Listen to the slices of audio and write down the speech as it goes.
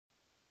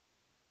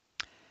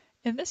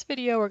In this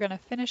video, we're going to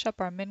finish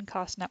up our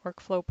min-cost network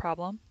flow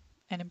problem,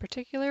 and in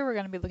particular, we're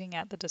going to be looking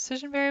at the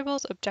decision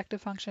variables,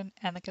 objective function,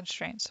 and the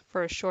constraints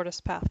for a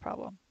shortest path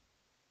problem.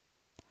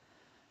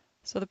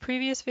 So the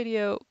previous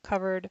video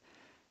covered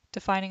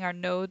defining our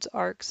nodes,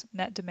 arcs,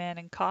 net demand,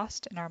 and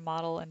cost in our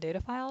model and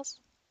data files.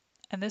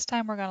 And this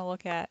time we're going to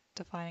look at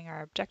defining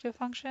our objective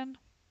function,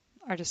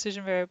 our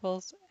decision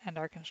variables, and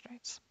our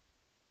constraints.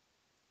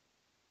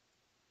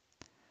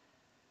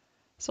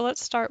 So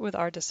let's start with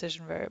our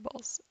decision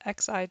variables.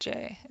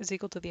 Xij is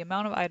equal to the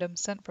amount of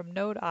items sent from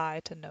node I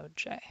to node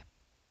j.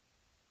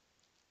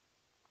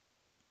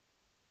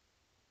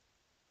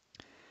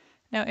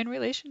 Now, in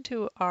relation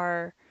to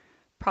our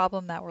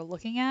problem that we're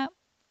looking at,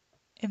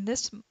 in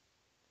this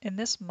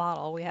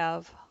model, we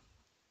have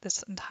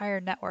this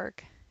entire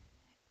network,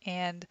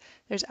 and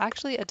there's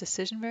actually a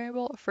decision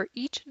variable for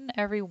each and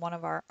every one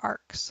of our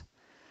arcs.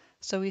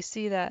 So we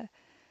see that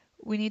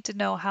we need to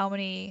know how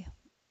many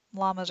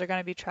llamas are going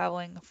to be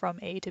traveling from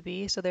A to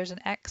B, so there's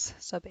an X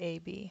sub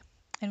AB.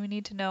 And we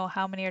need to know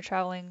how many are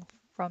traveling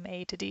from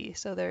A to D,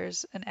 so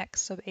there's an X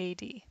sub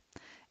AD.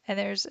 And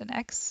there's an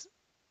X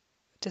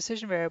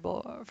decision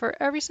variable for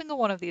every single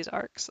one of these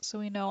arcs, so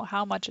we know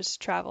how much is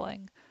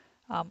traveling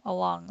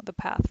along the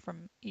path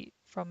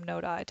from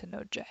node I to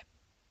node j.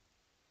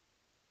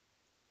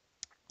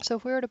 So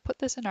if we were to put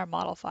this in our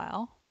model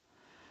file,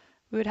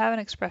 we would have an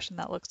expression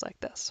that looks like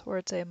this, where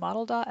it's a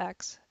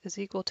model.x is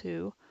equal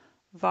to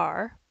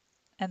var,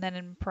 and then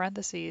in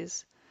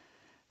parentheses,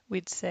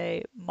 we'd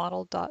say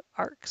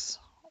model.arcs,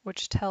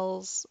 which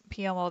tells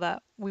Pyomo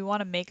that we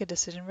want to make a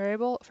decision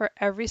variable for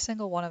every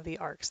single one of the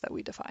arcs that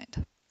we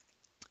defined.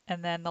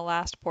 And then the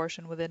last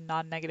portion within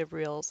non-negative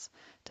reals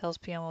tells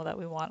Pyomo that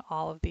we want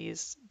all of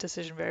these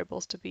decision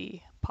variables to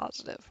be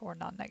positive or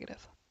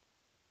non-negative.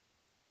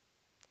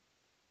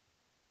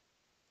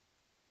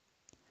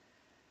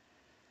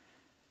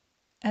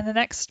 And the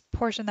next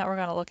portion that we're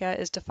going to look at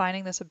is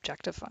defining this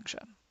objective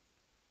function.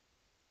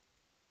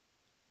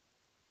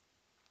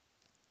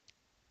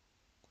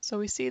 So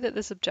we see that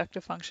this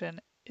objective function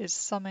is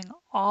summing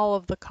all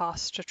of the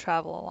costs to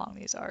travel along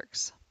these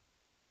arcs.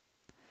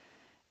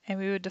 And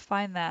we would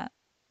define that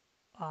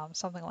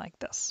something like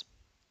this,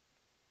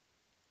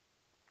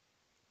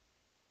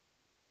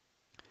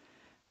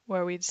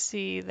 where we'd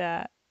see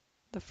that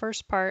the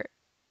first part,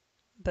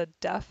 the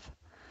def,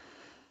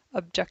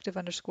 objective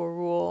underscore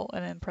rule,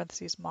 and in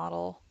parentheses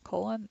model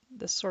colon,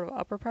 this sort of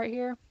upper part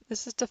here,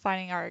 this is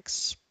defining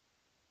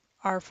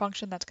our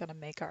function that's going to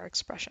make our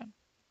expression.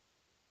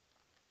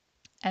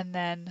 And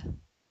then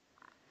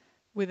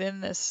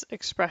within this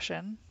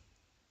expression,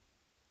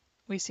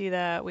 we see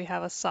that we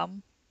have a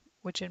sum,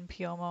 which in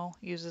Pyomo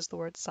uses the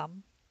word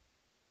sum.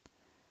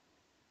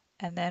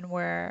 And then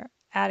we're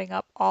adding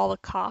up all the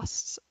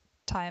costs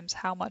times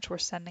how much we're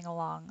sending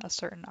along a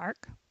certain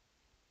arc.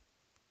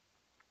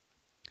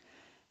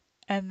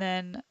 And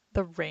then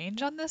the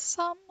range on this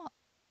sum,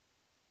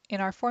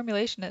 in our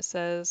formulation it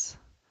says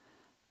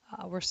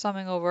we're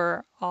summing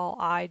over all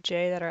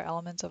ij that are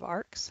elements of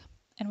arcs.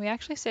 And we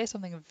actually say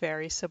something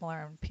very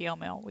similar in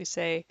Pyomo. We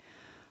say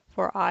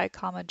for I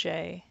comma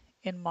j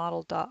in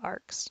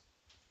model.arcs.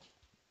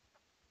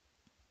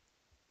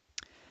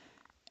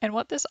 And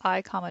what this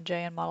I comma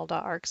j in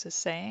model.arcs is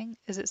saying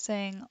is it's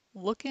saying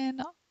look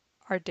in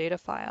our data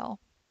file,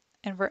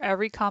 and for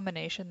every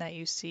combination that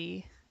you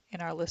see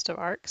in our list of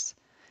arcs,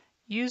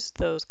 use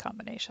those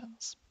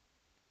combinations.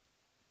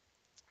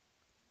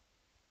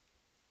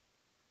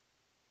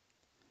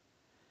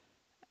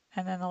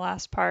 And then the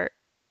last part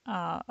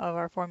of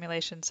our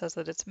formulation says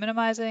that it's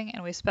minimizing,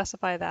 and we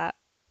specify that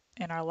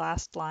in our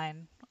last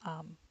line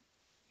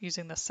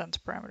using the sense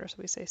parameter. So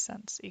we say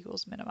sense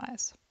equals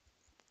minimize.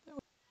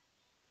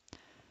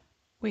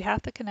 We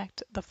have to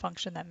connect the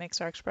function that makes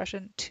our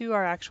expression to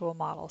our actual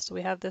model. So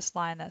we have this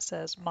line that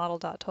says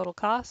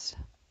model.totalCost,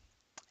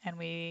 and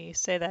we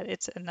say that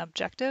it's an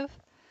objective.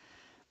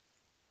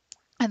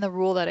 And the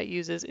rule that it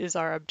uses is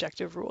our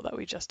objective rule that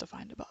we just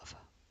defined above.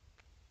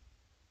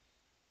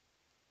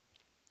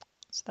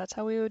 So that's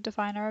how we would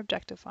define our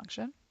objective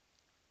function.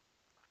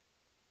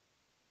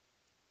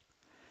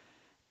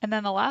 And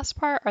then the last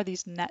part are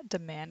these net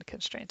demand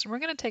constraints. And we're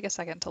going to take a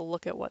second to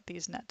look at what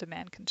these net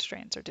demand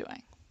constraints are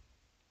doing.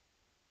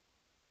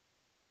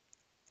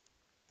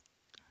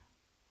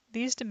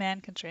 These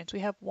demand constraints, we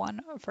have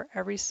one for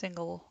every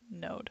single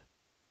node,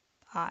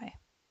 I.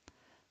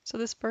 So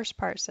this first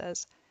part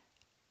says,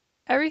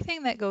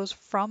 everything that goes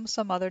from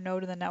some other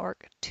node in the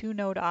network to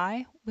node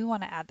I, we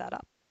want to add that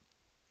up.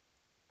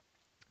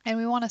 And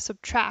we want to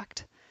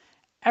subtract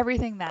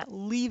everything that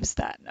leaves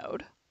that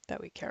node that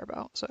we care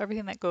about. So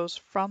everything that goes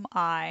from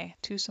I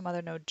to some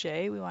other node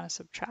j, we want to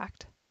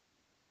subtract.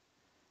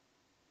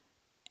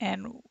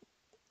 And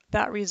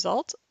that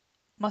result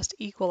must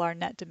equal our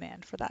net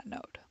demand for that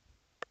node.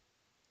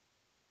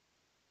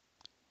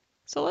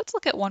 So let's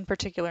look at one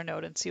particular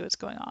node and see what's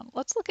going on.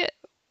 Let's look at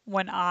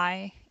when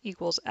I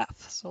equals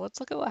f. So let's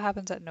look at what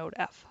happens at node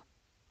f.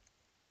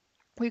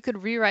 We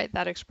could rewrite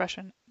that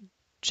expression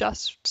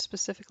just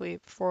specifically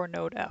for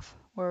node f,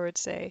 where it would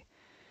say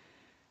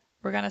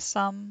we're going to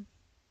sum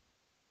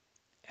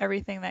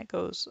everything that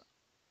goes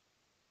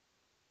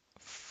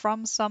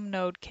from some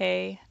node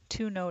K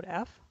to node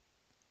F.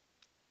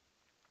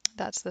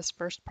 That's this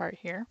first part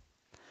here.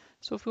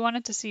 So if we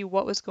wanted to see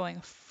what was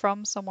going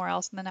from somewhere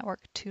else in the network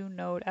to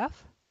node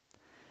F,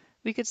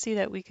 we could see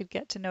that we could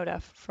get to node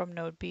F from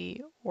node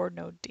B or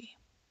node D.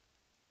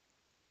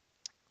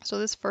 So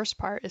this first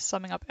part is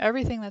summing up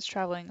everything that's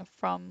traveling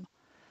from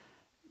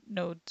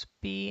nodes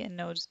B and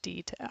nodes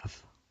D to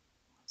F.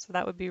 So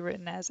that would be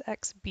written as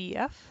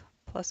XBF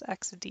plus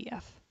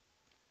XDF.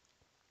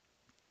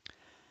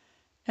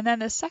 And then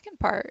the second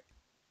part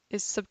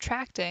is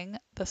subtracting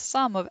the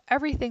sum of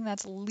everything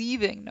that's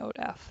leaving node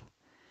F.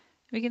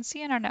 We can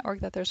see in our network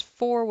that there's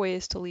 4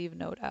 ways to leave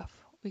node F.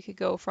 We could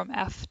go from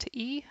F to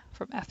E,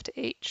 from F to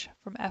H,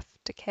 from F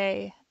to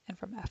K, and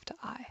from F to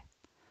I.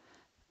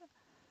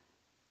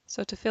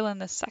 So to fill in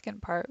the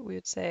second part, we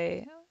would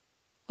say,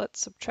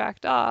 let's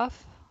subtract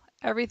off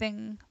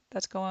everything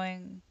that's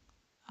going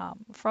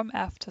from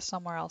F to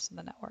somewhere else in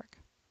the network.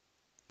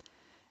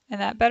 And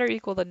that better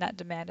equal the net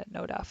demand at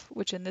node F,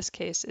 which in this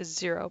case is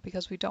 0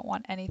 because we don't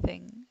want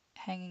anything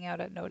hanging out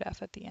at node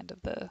F at the end of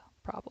the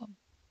problem.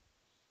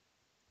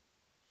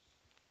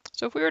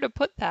 So if we were to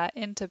put that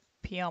into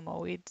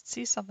Pyomo, we'd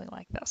see something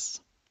like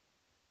this,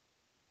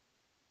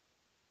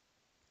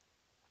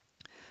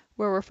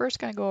 where we're first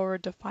going to go over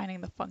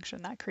defining the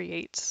function that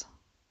creates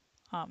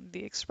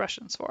the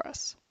expressions for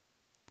us.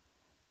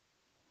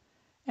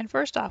 And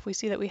first off, we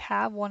see that we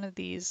have one of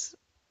these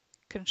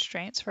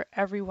constraints for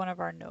every one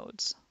of our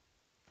nodes.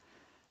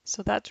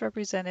 So that's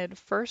represented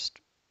first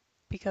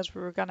because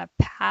we're going to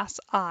pass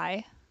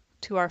I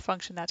to our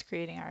function that's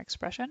creating our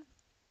expression.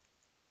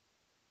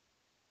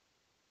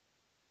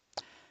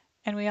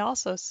 And we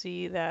also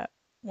see that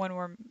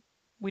when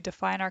we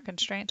define our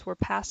constraints, we're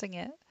passing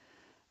it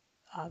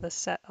the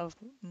set of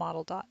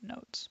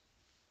model.nodes.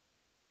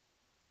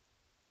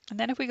 And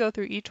then if we go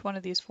through each one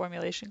of these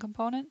formulation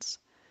components,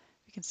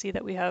 we can see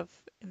that we have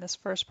in this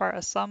first part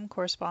a sum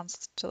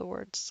corresponds to the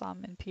word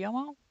sum in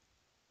Pyomo.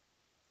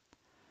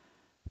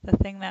 The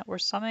thing that we're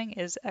summing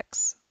is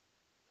x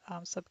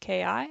sub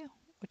ki,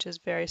 which is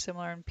very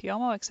similar in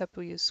Pyomo, except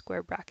we use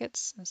square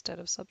brackets instead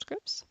of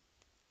subscripts.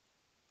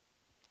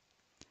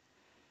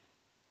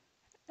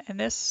 And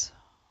this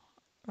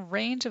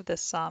range of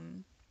this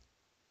sum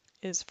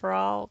is for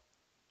all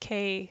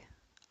ki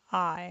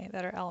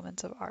that are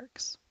elements of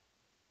arcs.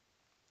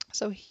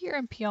 So here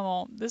in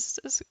Pyomo, this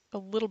is a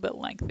little bit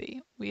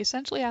lengthy. We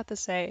essentially have to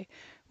say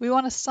we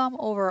want to sum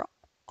over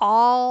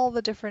all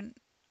the different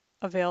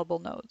available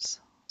nodes.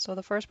 So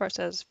the first part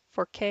says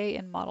for k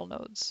in model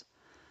nodes.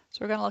 So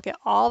we're going to look at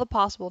all the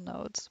possible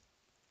nodes.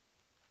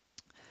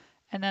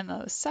 And then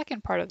the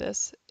second part of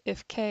this,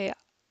 if k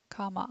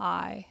comma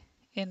I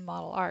in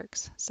model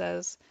arcs,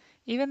 says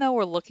even though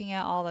we're looking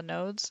at all the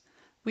nodes,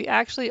 we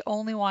actually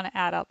only want to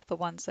add up the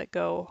ones that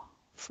go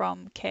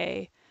from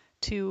k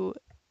to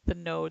the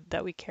node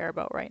that we care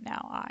about right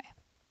now, I.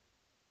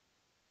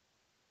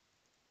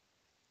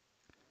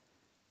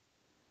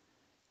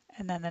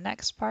 And then the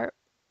next part,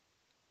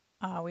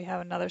 we have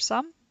another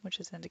sum,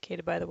 which is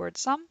indicated by the word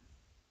sum.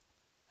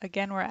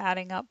 Again, we're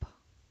adding up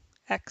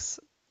x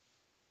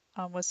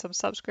with some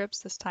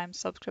subscripts. This time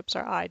subscripts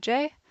are I,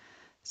 j.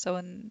 So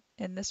in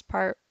this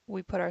part,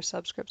 we put our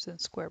subscripts in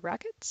square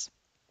brackets.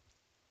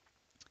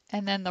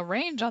 And then the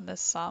range on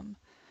this sum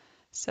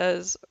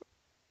says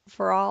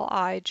for all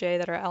I, j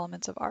that are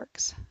elements of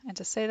arcs. And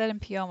to say that in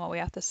Pyomo, we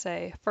have to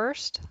say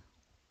first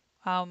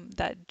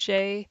that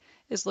j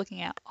is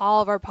looking at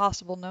all of our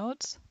possible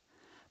nodes,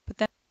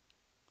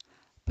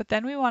 but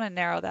then we want to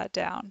narrow that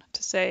down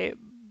to say,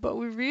 but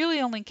we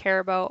really only care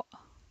about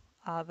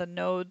the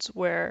nodes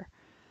where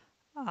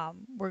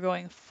we're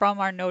going from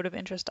our node of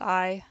interest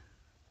I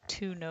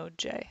to node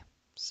j.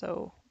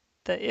 So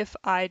the if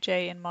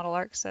ij in model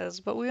arc says,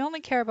 but we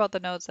only care about the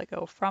nodes that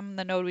go from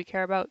the node we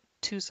care about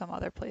to some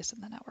other place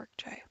in the network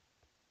j.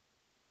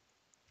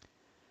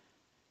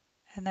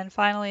 And then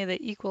finally the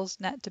equals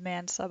net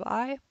demand sub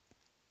I.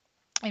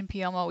 In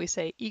Pyomo we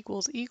say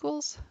equals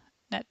equals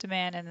net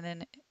demand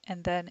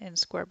and then in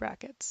square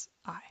brackets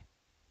I.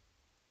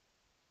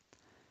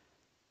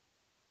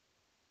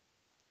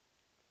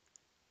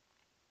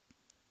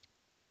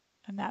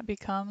 And that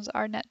becomes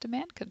our net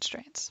demand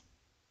constraints.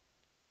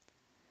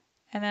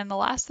 And then the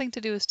last thing to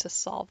do is to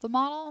solve the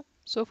model.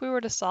 So if we were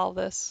to solve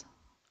this,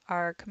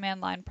 our command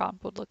line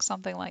prompt would look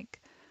something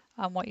like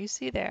what you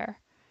see there.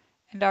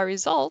 And our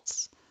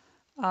results,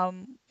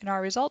 in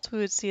our results, we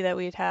would see that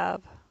we'd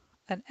have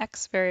an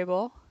x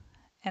variable.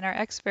 And our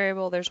x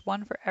variable, there's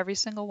one for every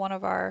single one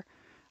of our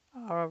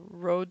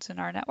roads in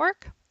our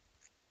network.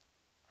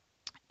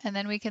 And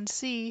then we can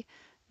see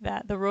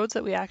that the roads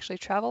that we actually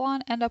travel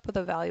on end up with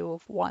a value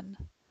of 1.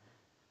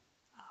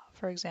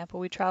 For example,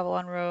 we travel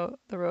on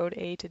the road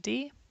A to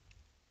D,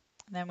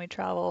 and then we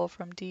travel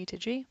from D to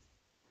G,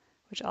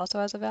 which also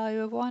has a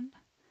value of 1.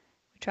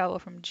 We travel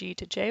from G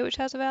to J, which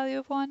has a value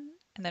of 1.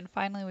 And then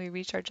finally, we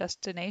reach our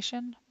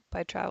destination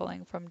by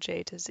traveling from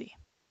J to Z.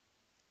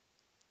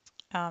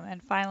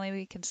 And finally,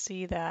 we can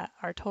see that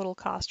our total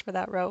cost for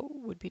that route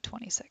would be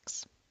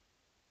 26.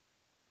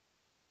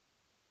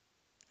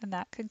 And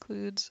that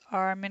concludes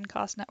our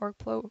min-cost network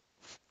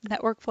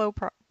flow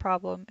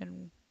problem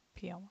in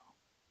Pyomo.